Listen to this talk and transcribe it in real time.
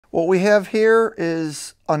What we have here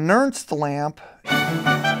is a Nernst lamp.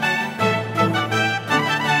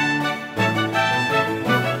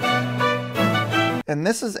 And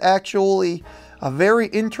this is actually a very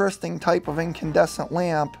interesting type of incandescent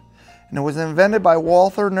lamp. And it was invented by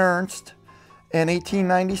Walther Nernst in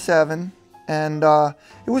 1897. And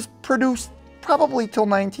it was produced probably till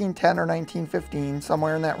 1910 or 1915,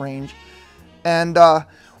 somewhere in that range. And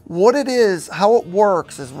what it is, how it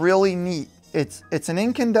works is really neat. It's an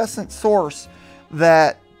incandescent source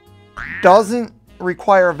that doesn't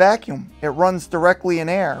require vacuum. It runs directly in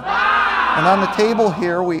air. And on the table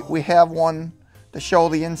here, we have one to show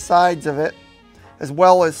the insides of it, as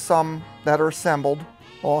well as some that are assembled,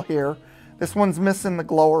 all here. This one's missing the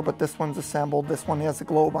glower, but this one's assembled. This one has a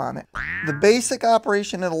globe on it. The basic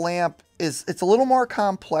operation of the lamp it's a little more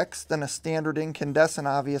complex than a standard incandescent,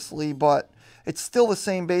 obviously, but it's still the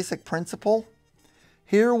same basic principle.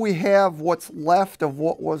 Here we have what's left of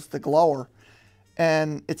what was the glower,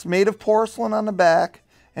 and it's made of porcelain on the back,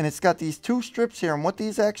 and it's got these two strips here, and what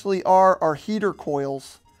these actually are heater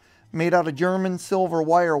coils made out of German silver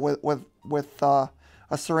wire with a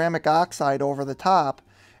ceramic oxide over the top.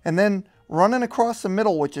 And then running across the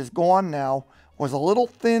middle, which is gone now, was a little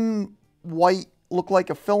thin white, looked like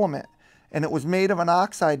a filament, and it was made of an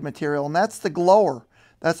oxide material, and that's the glower.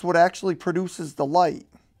 That's what actually produces the light.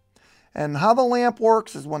 And how the lamp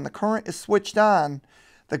works is when the current is switched on,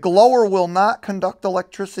 the glower will not conduct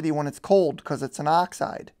electricity when it's cold because it's an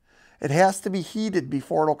oxide. It has to be heated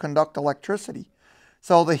before it'll conduct electricity.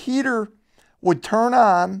 So the heater would turn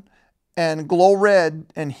on and glow red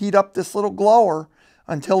and heat up this little glower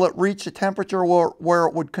until it reached a temperature where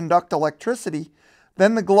it would conduct electricity.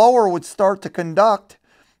 Then the glower would start to conduct,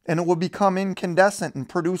 and it would become incandescent and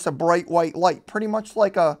produce a bright white light, pretty much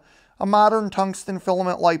like a modern tungsten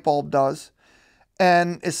filament light bulb does.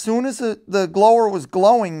 And as soon as the glower was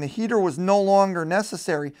glowing, the heater was no longer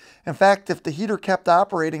necessary. In fact, if the heater kept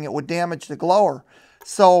operating, it would damage the glower.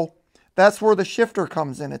 So that's where the shifter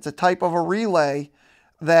comes in. It's a type of a relay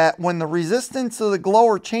that when the resistance of the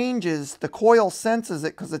glower changes, the coil senses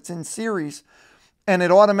it because it's in series, and it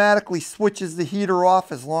automatically switches the heater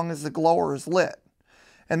off as long as the glower is lit.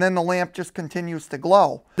 And then the lamp just continues to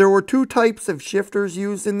glow. There were two types of shifters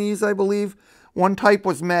used in these, I believe. One type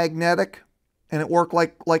was magnetic, and it worked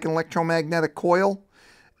like an electromagnetic coil.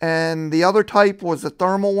 And the other type was a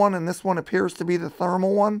thermal one, and this one appears to be the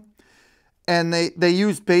thermal one. And they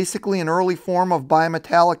used basically an early form of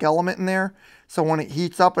bimetallic element in there. So when it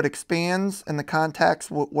heats up, it expands, and the contacts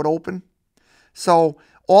would open. So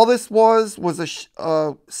all this was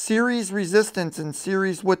a series resistance in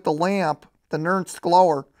series with the lamp, the Nernst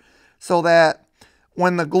Glower, so that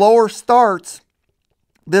when the glower starts,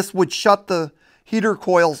 this would shut the heater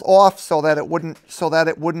coils off so that it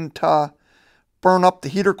wouldn't burn up the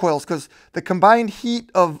heater coils, because the combined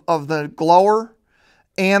heat of the glower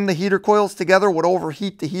and the heater coils together would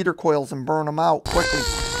overheat the heater coils and burn them out quickly.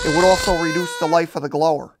 It would also reduce the life of the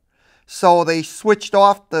glower. So they switched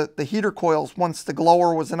off the heater coils once the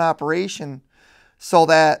glower was in operation so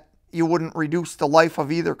that you wouldn't reduce the life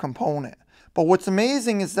of either component. But what's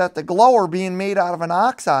amazing is that the glower, being made out of an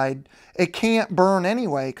oxide, it can't burn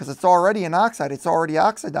anyway because it's already an oxide. It's already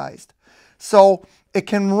oxidized. So it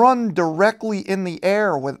can run directly in the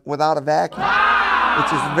air without a vacuum,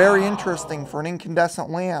 which is very interesting for an incandescent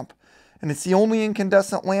lamp. And it's the only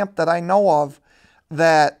incandescent lamp that I know of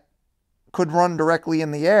that could run directly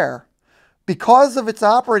in the air. Because of its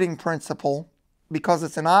operating principle, because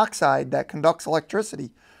it's an oxide that conducts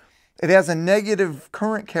electricity, it has a negative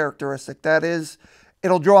current characteristic. That is,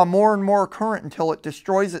 it'll draw more and more current until it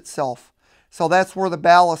destroys itself. So that's where the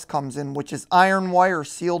ballast comes in, which is iron wire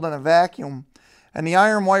sealed in a vacuum. And the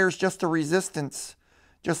iron wire is just a resistance,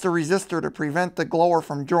 just a resistor to prevent the glower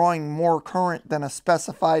from drawing more current than a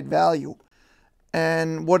specified value.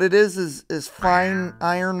 And what it is fine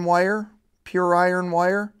iron wire, pure iron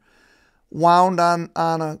wire, wound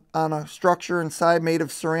on a structure inside made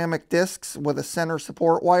of ceramic discs with a center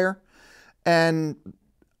support wire. And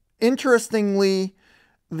interestingly,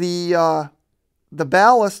 the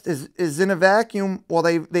ballast is in a vacuum. Well,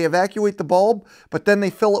 they evacuate the bulb, but then they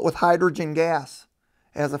fill it with hydrogen gas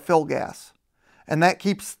as a fill gas. And that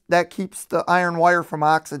keeps the iron wire from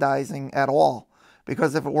oxidizing at all.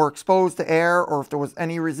 Because if it were exposed to air, or if there was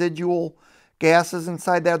any residual gases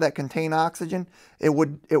inside there that contain oxygen, it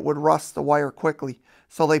would rust the wire quickly.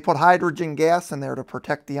 So they put hydrogen gas in there to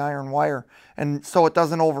protect the iron wire, and so it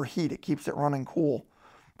doesn't overheat. It keeps it running cool.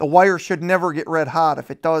 The wire should never get red hot.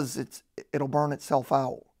 If it does, it'll burn itself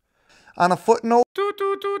out. On a footnote,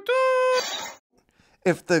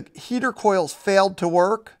 if the heater coils failed to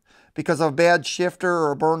work, because of a bad shifter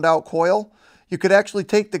or a burned out coil, you could actually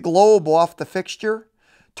take the globe off the fixture,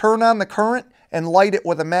 turn on the current, and light it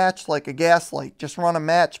with a match like a gas light. Just run a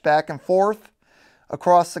match back and forth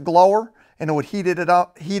across the glower, and it would heat it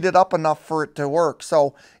up enough for it to work.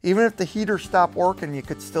 So even if the heater stopped working, you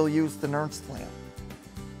could still use the Nernst lamp.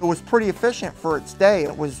 It was pretty efficient for its day.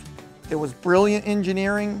 It was brilliant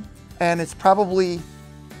engineering, and it's probably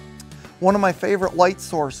one of my favorite light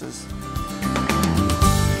sources.